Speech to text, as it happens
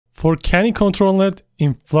For Canny ControlNet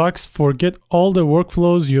in Flux, forget all the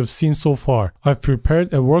workflows you have seen so far. I've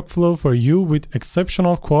prepared a workflow for you with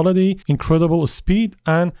exceptional quality, incredible speed,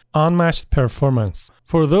 and unmatched performance.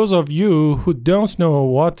 For those of you who don't know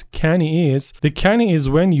what Canny is, the Canny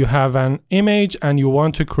is when you have an image and you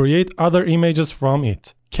want to create other images from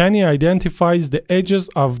it. Canny identifies the edges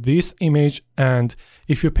of this image, and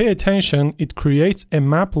if you pay attention, it creates a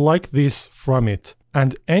map like this from it.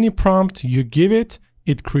 And any prompt you give it,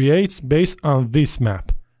 it creates based on this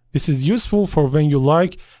map. This is useful for when you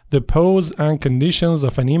like the pose and conditions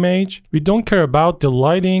of an image. We don't care about the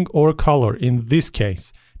lighting or color in this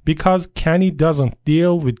case, because Canny doesn't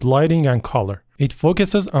deal with lighting and color. It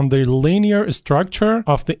focuses on the linear structure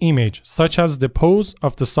of the image, such as the pose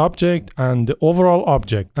of the subject and the overall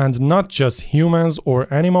object, and not just humans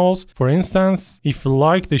or animals. For instance, if you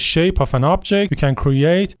like the shape of an object, you can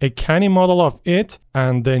create a Canny model of it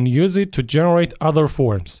and then use it to generate other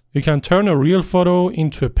forms. You can turn a real photo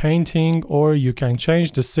into a painting, or you can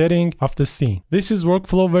change the setting of the scene. This is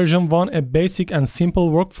workflow version 1, a basic and simple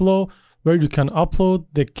workflow where you can upload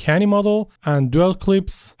the Canny model and dual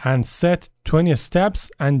clips and set 20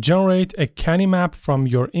 steps and generate a Canny map from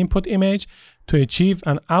your input image to achieve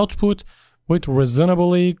an output with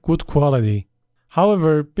reasonably good quality.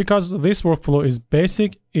 However, because this workflow is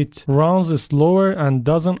basic, it runs slower and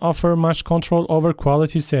doesn't offer much control over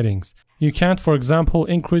quality settings. You can't, for example,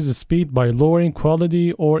 increase the speed by lowering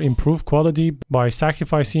quality or improve quality by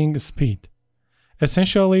sacrificing speed.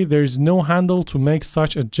 Essentially, there is no handle to make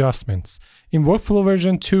such adjustments. In workflow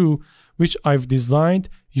version 2, which I've designed,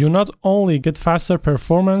 you not only get faster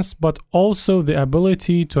performance, but also the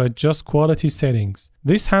ability to adjust quality settings.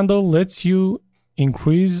 This handle lets you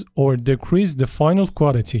increase or decrease the final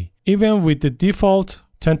quality. Even with the default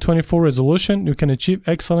 1024 resolution, you can achieve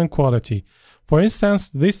excellent quality. For instance,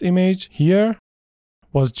 this image here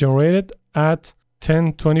was generated at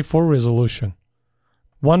 1024 resolution.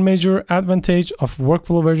 One major advantage of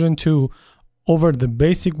workflow version 2 over the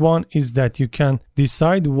basic one is that you can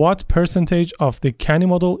decide what percentage of the Canny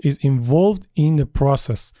model is involved in the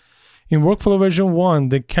process. In workflow version 1,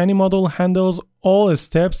 the Canny model handles all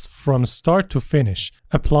steps from start to finish,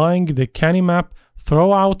 applying the Canny map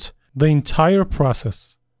throughout the entire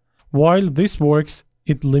process. While this works,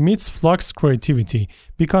 it limits Flux creativity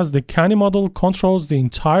because the Canny model controls the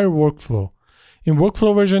entire workflow. In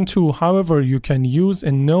workflow version 2, however, you can use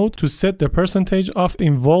a node to set the percentage of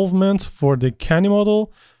involvement for the Canny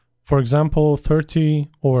model, for example 30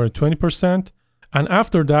 or 20%, and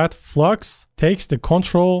after that Flux takes the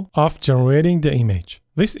control of generating the image.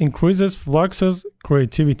 This increases Flux's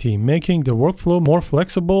creativity, making the workflow more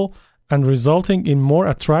flexible and resulting in more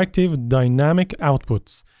attractive dynamic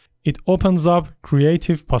outputs. It opens up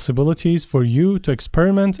creative possibilities for you to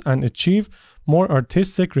experiment and achieve more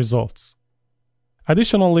artistic results.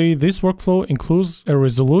 Additionally, this workflow includes a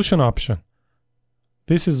resolution option.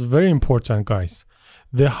 This is very important, guys.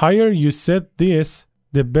 The higher you set this,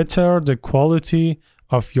 the better the quality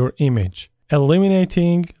of your image,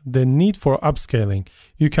 eliminating the need for upscaling.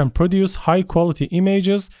 You can produce high quality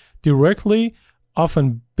images directly,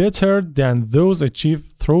 often better than those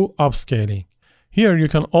achieved through upscaling. Here you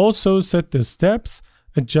can also set the steps,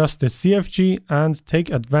 adjust the CFG, and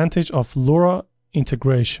take advantage of LoRa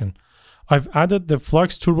integration. I've added the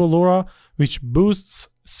Flux Turbo LoRa, which boosts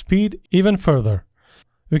speed even further.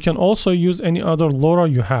 You can also use any other LoRa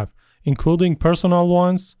you have, including personal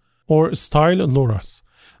ones or style LoRas.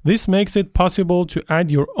 This makes it possible to add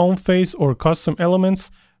your own face or custom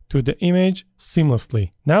elements to the image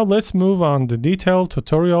seamlessly. Now let's move on to the detailed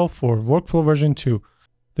tutorial for workflow version 2.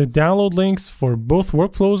 The download links for both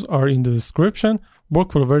workflows are in the description.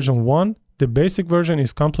 Workflow version 1, the basic version,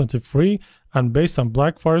 is completely free and based on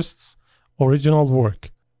Black Forest's original work.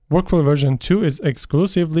 Workflow version 2 is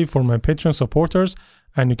exclusively for my Patreon supporters,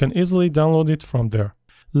 and you can easily download it from there.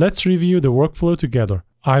 Let's review the workflow together.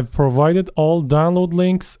 I've provided all download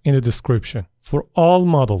links in the description for all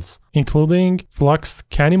models, including Flux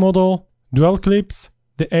Canny model, dual clips,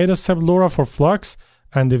 the 8-step LoRa for Flux,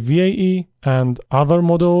 and the VAE and other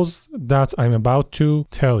models that I'm about to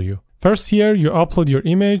tell you. First, here you upload your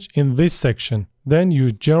image in this section. Then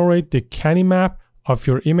you generate the Canny map of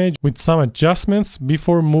your image with some adjustments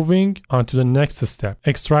before moving on to the next step.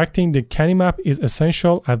 Extracting the Canny map is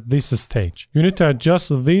essential at this stage. You need to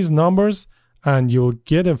adjust these numbers and you'll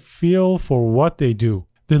get a feel for what they do.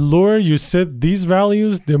 The lower you set these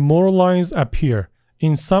values, the more lines appear.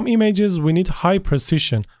 In some images we need high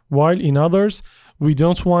precision, while in others we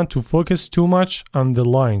don't want to focus too much on the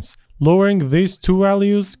lines. Lowering these two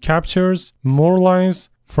values captures more lines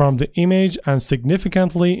from the image and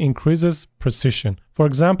significantly increases precision. For For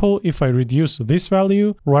example, if I reduce this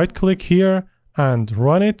value, right click here and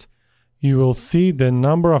run it, you will see the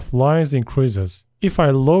number of lines increases. If I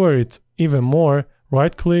lower it even more,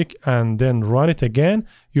 right click and then run it again,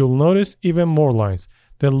 you'll notice even more lines.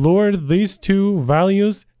 The lower these two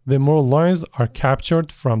values, the more lines are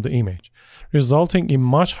captured from the image, resulting in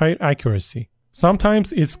much higher accuracy.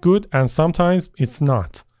 Sometimes it's good and sometimes it's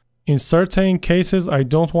not. In certain cases, I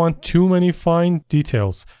don't want too many fine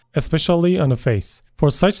details, especially on the face. For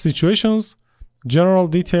such situations, general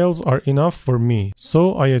details are enough for me,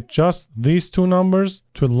 so I adjust these two numbers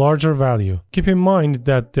to a larger value. Keep in mind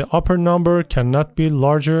that the upper number cannot be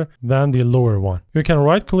larger than the lower one. You can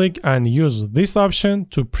right click and use this option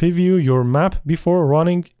to preview your map before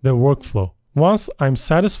running the workflow. Once I'm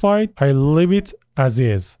satisfied, I leave it as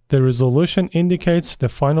is. The resolution indicates the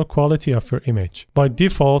final quality of your image. By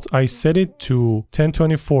default, I set it to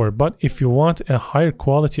 1024, but if you want a higher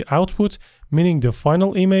quality output, meaning the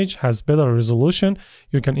final image has better resolution,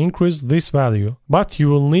 you can increase this value, but you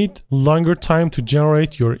will need longer time to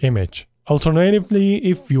generate your image. Alternatively,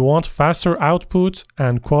 if you want faster output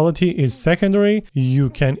and quality is secondary, you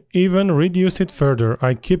can even reduce it further.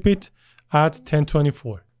 I keep it at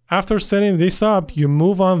 1024. After setting this up, you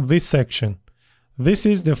move on this section. This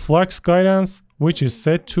is the Flux Guidance, which is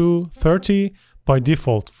set to 30 by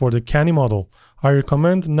default for the Canny model. I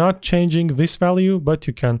recommend not changing this value, but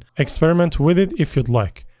you can experiment with it if you'd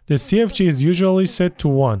like. The CFG is usually set to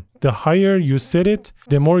 1. The higher you set it,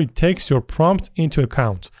 the more it takes your prompt into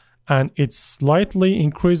account, and it slightly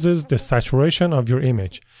increases the saturation of your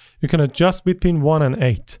image. You can adjust between 1 and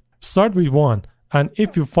 8. Start with 1, and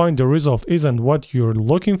if you find the result isn't what you're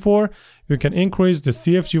looking for, you can increase the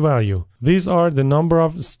CFG value. These are the number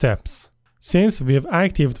of steps. Since we have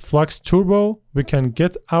activated Flux Turbo, we can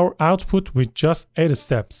get our output with just 8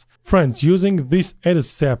 steps. Friends, using this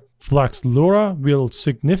 8-step Flux LoRa will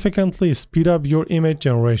significantly speed up your image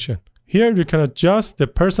generation. Here you can adjust the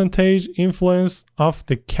percentage influence of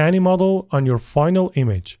the Canny model on your final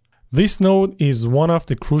image. This node is one of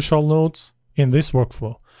the crucial nodes in this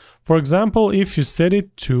workflow. For example, if you set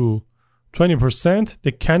it to 20%,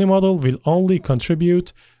 the Canny model will only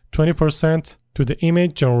contribute 20% to the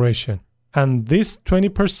image generation. And this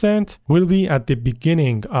 20% will be at the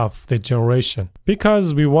beginning of the generation.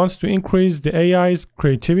 Because we want to increase the AI's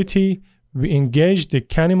creativity, we engage the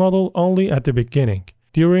Canny model only at the beginning.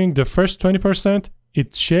 During the first 20%,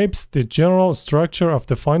 it shapes the general structure of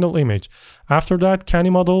the final image. After that, Canny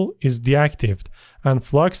model is deactivated and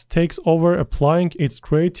Flux takes over applying its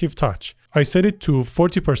creative touch. I set it to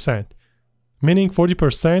 40%, meaning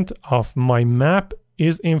 40% of my map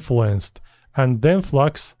is influenced, and then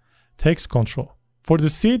Flux takes control. For the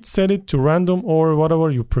seed, set it to random or whatever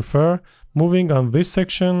you prefer. Moving on this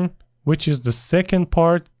section, which is the second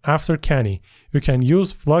part after Canny, you can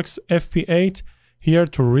use Flux FP8 here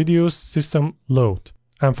to reduce system load.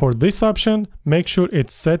 And for this option, make sure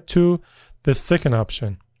it's set to the second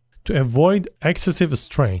option to avoid excessive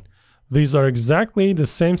strain. These are exactly the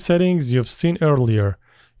same settings you've seen earlier.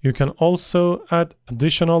 You can also add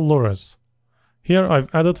additional loras. Here I've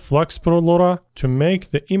added Flux Pro LoRa to make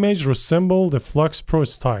the image resemble the Flux Pro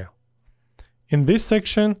style. In this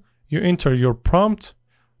section, you enter your prompt.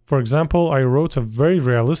 For example, I wrote a very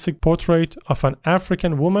realistic portrait of an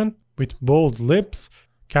African woman with bold lips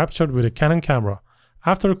captured with a Canon camera.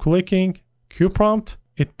 After clicking Q prompt,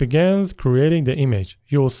 it begins creating the image.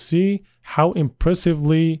 You will see how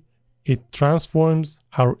impressively it transforms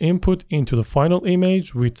our input into the final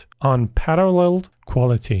image with unparalleled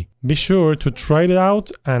quality. Be sure to try it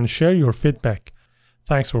out and share your feedback.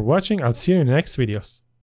 Thanks for watching. I'll see you in the next videos.